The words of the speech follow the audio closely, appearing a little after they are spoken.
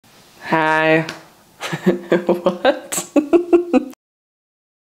Hi. What?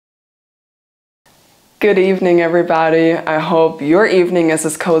 Good evening, everybody. I hope your evening is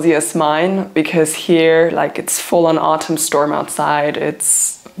as cozy as mine, because here, like, it's full on autumn storm outside.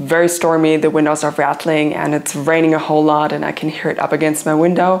 It's very stormy, the windows are rattling, and it's raining a whole lot, and I can hear it up against my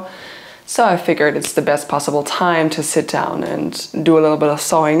window. So I figured it's the best possible time to sit down and do a little bit of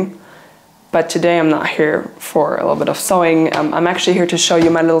sewing. But today I'm not here for a little bit of sewing. I'm actually here to show you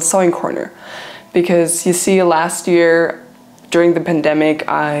my little sewing corner. Because you see, last year during the pandemic,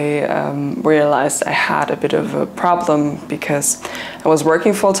 I realized I had a bit of a problem because I was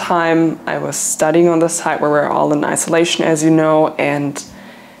working full time. I was studying on the side where we're all in isolation, as you know, and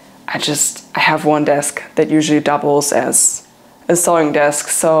I have one desk that usually doubles as a sewing desk.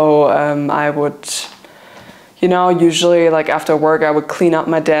 So I would, you know, usually like after work, I would clean up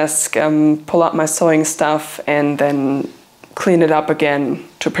my desk, pull out my sewing stuff, and then clean it up again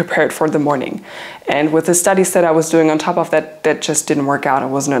to prepare it for the morning. And with the studies that I was doing on top of that, that just didn't work out. It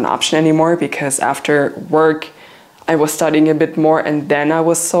wasn't an option anymore, because after work, I was studying a bit more and then I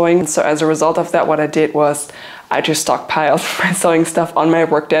was sewing. So as a result of that, what I did was I just stockpiled my sewing stuff on my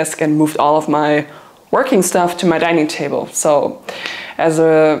work desk and moved all of my working stuff to my dining table. So as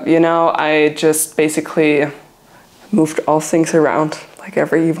a, you know, I just basically moved all things around like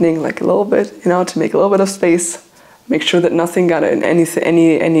every evening, like a little bit, you know, to make a little bit of space, make sure that nothing got in any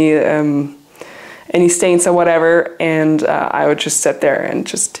stains or whatever, and I would just sit there and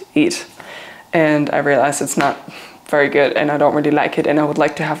just eat. And I realized it's not very good and I don't really like it, and I would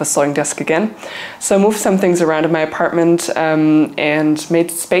like to have a sewing desk again. So I moved some things around in my apartment and made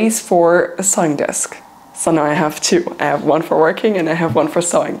space for a sewing desk. So now I have two. I have one for working and I have one for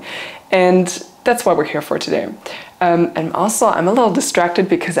sewing. And that's what we're here for today. And also I'm a little distracted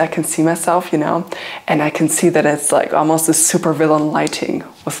because I can see myself, you know, and I can see that it's like almost a supervillain lighting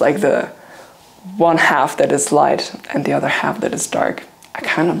with like the one half that is light and the other half that is dark. I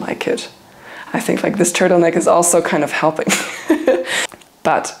kind of like it. I think like this turtleneck is also kind of helping.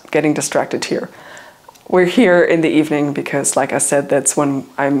 But getting distracted here. We're here in the evening because, like I said, that's when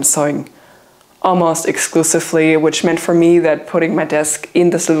I'm sewing almost exclusively, which meant for me that putting my desk in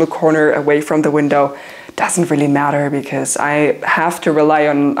this little corner away from the window doesn't really matter, because I have to rely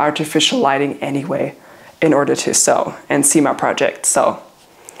on artificial lighting anyway in order to sew and see my project. So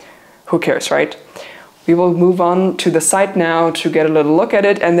who cares, right? We will move on to the site now to get a little look at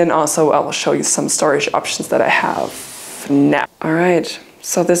it, and then also I will show you some storage options that I have now. All right,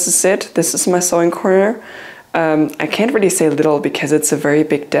 so this is it. This is my sewing corner. I can't really say little because it's a very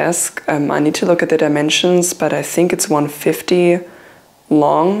big desk. I need to look at the dimensions, but I think it's 150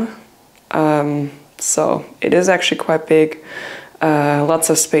 long. So it is actually quite big. Lots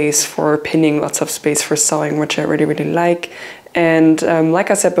of space for pinning, lots of space for sewing, which I really, really like. And like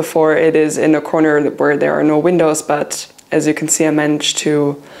I said before, it is in a corner where there are no windows, but as you can see, I managed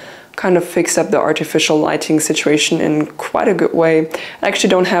to kind of fix up the artificial lighting situation in quite a good way. I actually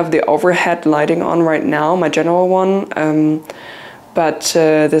don't have the overhead lighting on right now, my general one, but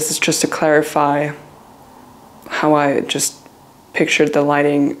this is just to clarify how I just pictured the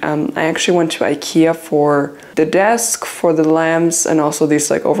lighting. I actually went to IKEA for the desk, for the lamps, and also these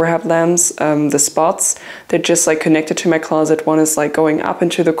like overhead lamps, the spots. They're just like connected to my closet. One is like going up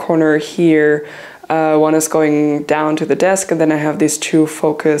into the corner here, one is going down to the desk, and then I have these two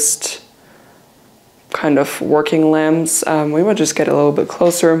focused kind of working lamps. We will just get a little bit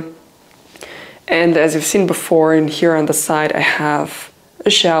closer. And as you've seen before, in here on the side I have a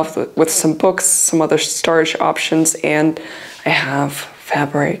shelf with some books, some other storage options, and I have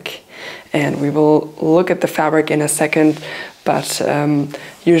fabric. And we will look at the fabric in a second, but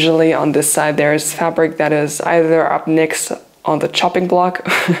usually on this side there is fabric that is either up next on the chopping block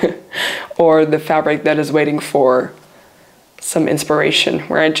or the fabric that is waiting for some inspiration,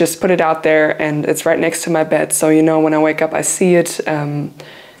 where I just put it out there and it's right next to my bed. So, you know, when I wake up I see it, and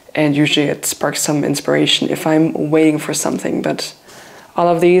usually it sparks some inspiration if I'm waiting for something. But all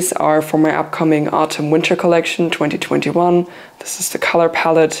of these are for my upcoming autumn-winter collection 2021. This is the color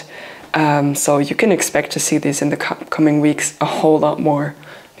palette. So you can expect to see these in the coming weeks a whole lot more,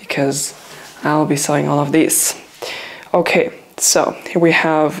 because I'll be sewing all of these. Okay, so here we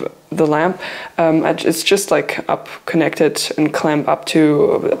have the lamp. It's just like up connected and clamped up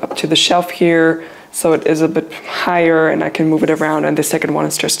to the shelf here. So it is a bit higher and I can move it around. And the second one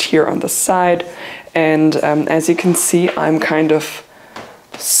is just here on the side. And as you can see, I'm kind of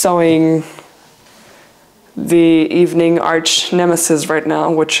sewing the evening arch nemesis right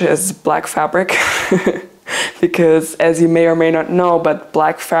now, which is black fabric. Because as you may or may not know, but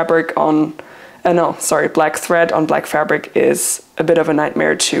black thread on black fabric is a bit of a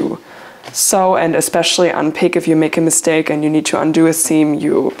nightmare to sew and especially unpick if you make a mistake and you need to undo a seam,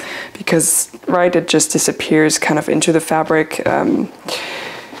 because right, it just disappears kind of into the fabric,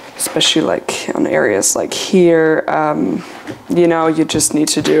 especially like on areas like here. You know, you just need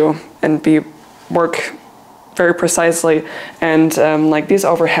to do and work very precisely. And like these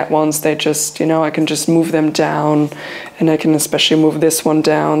overhead ones, they just, you know, I can just move them down, and I can especially move this one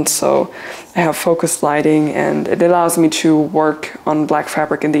down, so I have focused lighting, and it allows me to work on black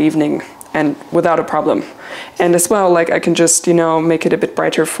fabric in the evening and without a problem. And as well, like I can just, you know, make it a bit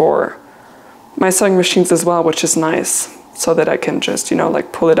brighter for my sewing machines as well, which is nice, so that I can just, you know,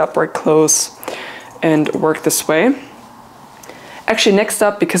 like pull it up right close and work this way. Actually, next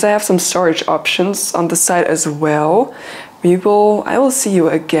up, because I have some storage options on the side as well, I will see you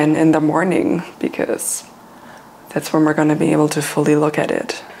again in the morning, because that's when we're going to be able to fully look at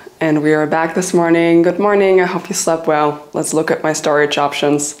it. And we are back this morning. Good morning, I hope you slept well. Let's look at my storage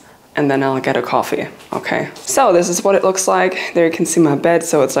options, and then I'll get a coffee, okay? So this is what it looks like. There you can see my bed,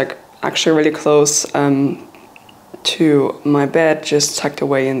 so it's like actually really close to my bed, just tucked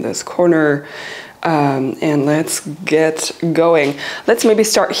away in this corner. And let's get going. Let's maybe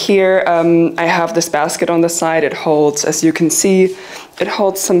start here. I have this basket on the side. It holds, as you can see, it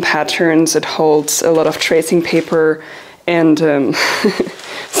holds some patterns. It holds a lot of tracing paper and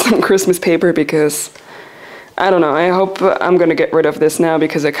some Christmas paper, because I don't know, I hope I'm gonna get rid of this now,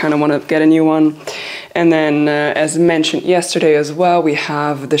 because I kind of want to get a new one. And then as mentioned yesterday as well, we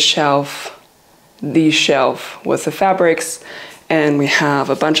have the shelf with the fabrics. And we have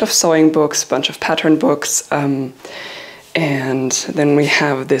a bunch of sewing books, a bunch of pattern books, and then we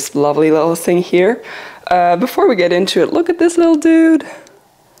have this lovely little thing here. Before we get into it, look at this little dude.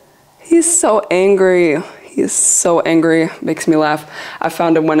 He's so angry. He's so angry. Makes me laugh. I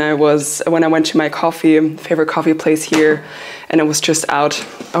found him when I went to my favorite coffee place here, and it was just out.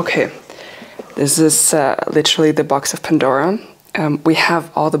 Okay, this is literally the box of Pandora. We have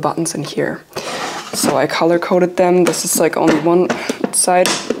all the buttons in here. So I color-coded them. This is like only one side.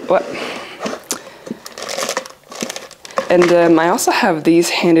 What? And I also have these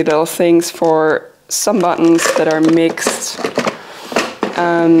handy little things for some buttons that are mixed.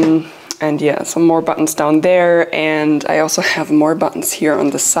 And yeah, some more buttons down there. And I also have more buttons here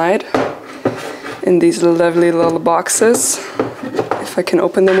on the side in these lovely little boxes. If I can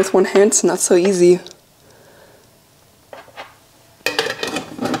open them with one hand, it's not so easy.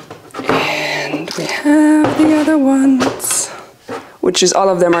 We have the other ones, which is all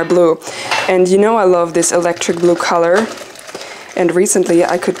of them are blue. And you know I love this electric blue color. And recently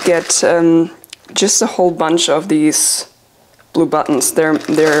I could get just a whole bunch of these blue buttons. They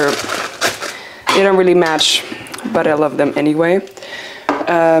don't really match, but I love them anyway.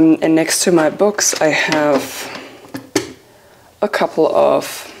 And next to my books I have a couple of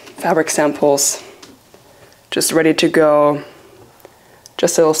fabric samples just ready to go.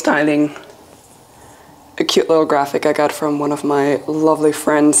 Just a little styling. A cute little graphic I got from one of my lovely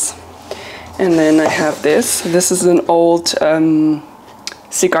friends. And then I have this. This is an old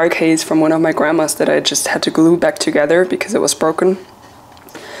cigar case from one of my grandmas that I just had to glue back together because it was broken.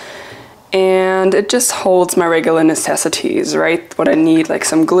 And it just holds my regular necessities, right? What I need, like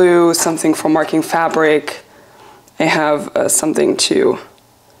some glue, something for marking fabric. I have something to...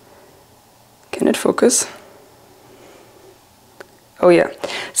 Can it focus? Oh yeah,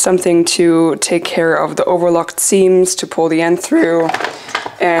 something to take care of the overlocked seams, to pull the end through,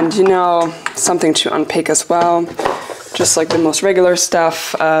 and you know, something to unpick as well, just like the most regular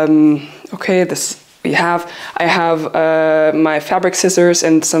stuff. Okay, I have my fabric scissors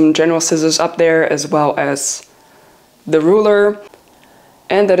and some general scissors up there, as well as the ruler,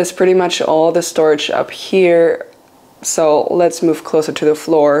 and that is pretty much all the storage up here. So let's move closer to the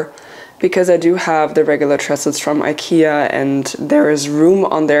floor, because I do have the regular trestles from IKEA, and there is room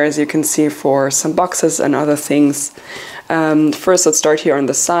on there, as you can see, for some boxes and other things. First, let's start here on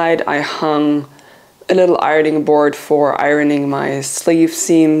the side. I hung a little ironing board for ironing my sleeve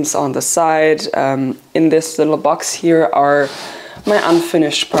seams on the side. In this little box here are my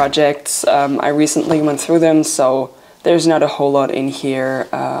unfinished projects. I recently went through them, so there's not a whole lot in here.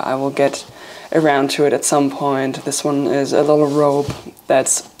 I will get around to it at some point. This one is a little robe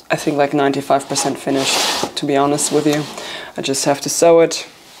that's, I think, like 95% finished, to be honest with you. I just have to sew it.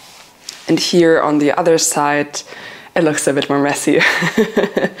 And here on the other side, it looks a bit more messy.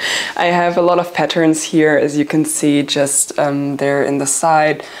 I have a lot of patterns here, as you can see, just there in the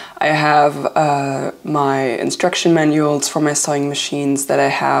side. I have my instruction manuals for my sewing machines that I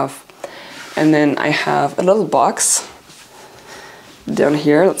have. And then I have a little box down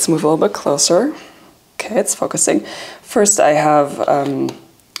here. Let's move a little bit closer. Okay, it's focusing. First I have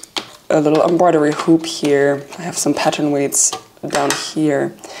a little embroidery hoop here. I have some pattern weights down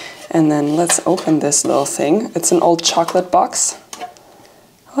here. And then let's open this little thing. It's an old chocolate box.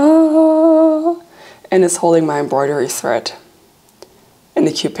 Ah, and it's holding my embroidery thread. And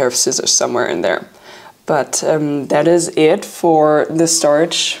a cute pair of scissors somewhere in there. But that is it for the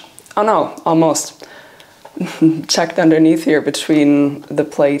storage. Oh no, almost. Tucked underneath here between the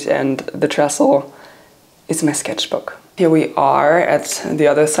plate and the trestle is my sketchbook. Here we are at the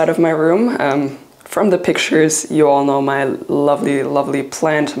other side of my room. From the pictures, you all know my lovely, lovely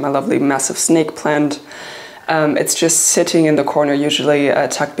plant, my lovely massive snake plant. It's just sitting in the corner, usually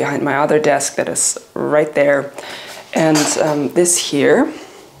tucked behind my other desk that is right there. And this here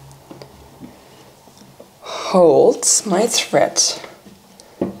holds my thread.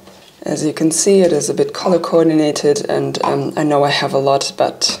 As you can see, it is a bit color coordinated, and I know I have a lot,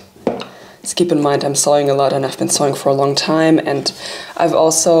 but just keep in mind I'm sewing a lot and I've been sewing for a long time, and I've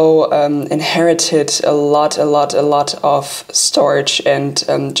also inherited a lot of storage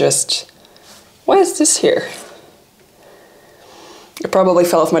and just... Why is this here? It probably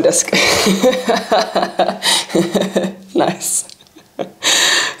fell off my desk. Nice.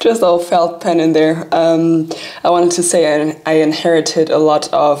 Just a little felt pen in there. I wanted to say I inherited a lot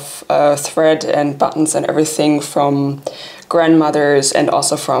of thread and buttons and everything from grandmothers and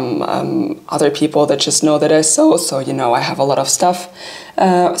also from other people that just know that I sew. So, you know, I have a lot of stuff.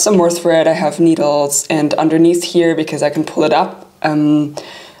 Some more thread, I have needles, and underneath here, because I can pull it up,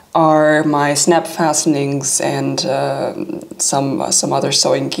 are my snap fastenings and some other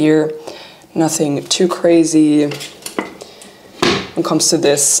sewing gear. Nothing too crazy when it comes to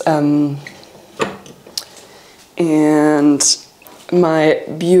this. And my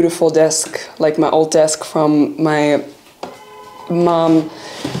beautiful desk, like my old desk from my mom,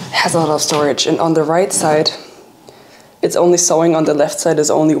 has a lot of storage. And on the right side, it's only sewing. On the left side is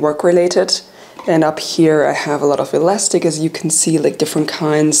only work related. And up here I have a lot of elastic, as you can see, like different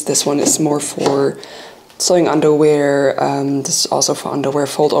kinds. This one is more for sewing underwear. This is also for underwear,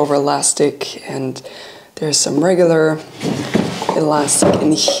 fold over elastic. And there's some regular elastic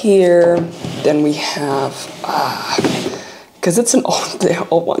in here. Then we have, because it's an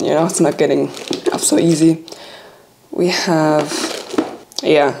old one, you know, it's not getting up so easy. We have,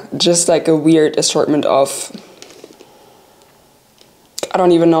 yeah, just like a weird assortment of, I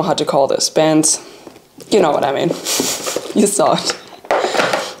don't even know how to call this, bands. You know what I mean. You saw it.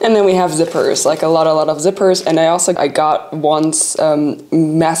 And then we have zippers, like a lot of zippers. And I got once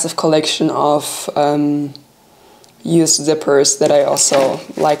massive collection of used zippers that I also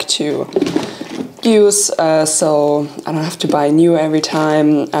like to use, so I don't have to buy new every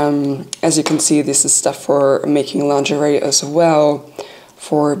time. As you can see, this is stuff for making lingerie as well,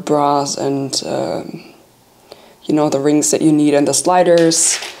 for bras and you know, the rings that you need and the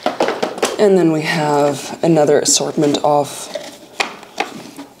sliders. And then we have another assortment of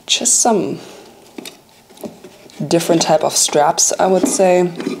just some different type of straps, I would say.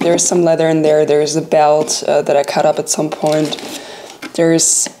 There's some leather in there. There's a belt that I cut up at some point.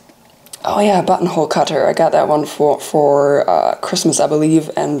 There's, oh yeah, a buttonhole cutter. I got that one for Christmas, I believe,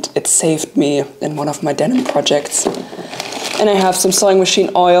 and it saved me in one of my denim projects. And I have some sewing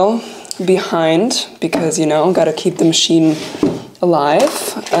machine oil behind, because, you know, gotta keep the machine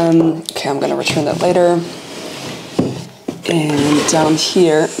alive. Okay, I'm gonna return that later. And down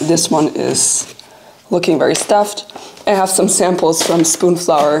here, this one is looking very stuffed. I have some samples from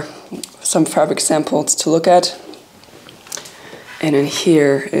Spoonflower, some fabric samples to look at. And in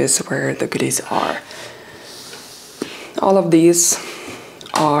here is where the goodies are. All of these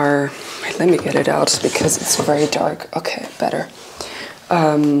are, wait, let me get it out because it's very dark. Okay, better.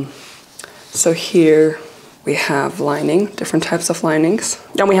 So here we have lining, different types of linings.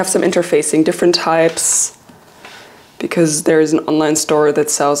 Then we have some interfacing, different types, because there is an online store that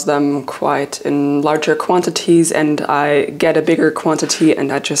sells them quite in larger quantities, and I get a bigger quantity and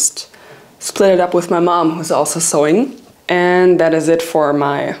I just split it up with my mom, who's also sewing. And that is it for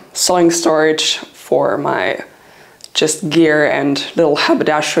my sewing storage, for my just gear and little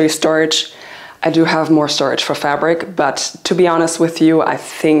haberdashery storage. I do have more storage for fabric, but to be honest with you, I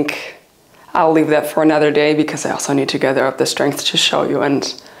think I'll leave that for another day, because I also need to gather up the strength to show you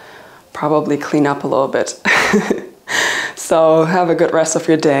and probably clean up a little bit. So have a good rest of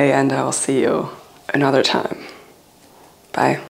your day, and I will see you another time. Bye.